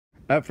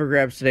Up for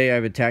grabs today, I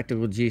have a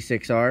tactical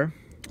G6R.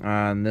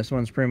 This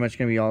one's pretty much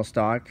going to be all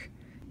stock.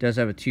 It does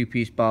have a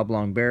 2-piece bob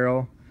long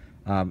barrel.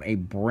 A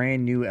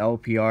brand new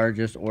LPR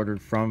just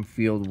ordered from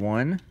Field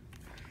 1.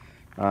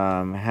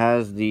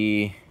 Has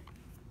the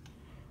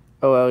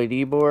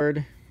OLED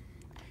board.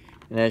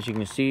 And as you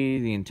can see,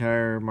 the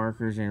entire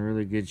marker's in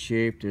really good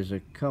shape. There's a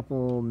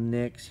couple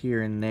nicks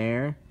here and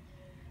there,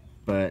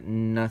 but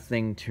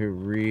nothing to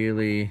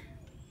really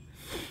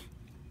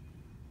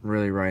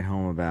write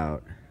home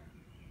about.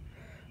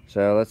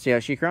 So let's see how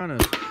she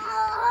chronos.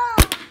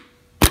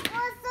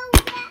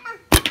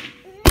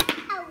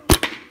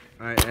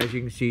 Alright, as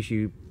you can see,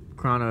 she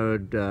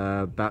chronoed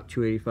about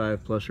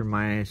 285 plus or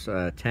minus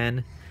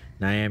 10.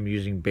 Now I am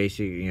using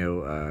basic,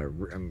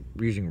 I'm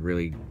using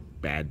really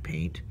bad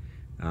paint.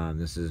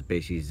 This is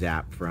basically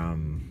Zap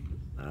from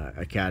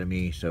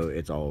Academy, so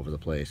it's all over the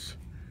place.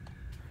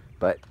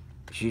 But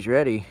she's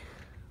ready.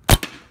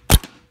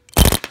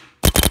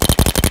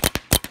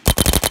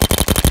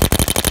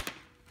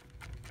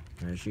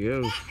 There she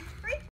goes.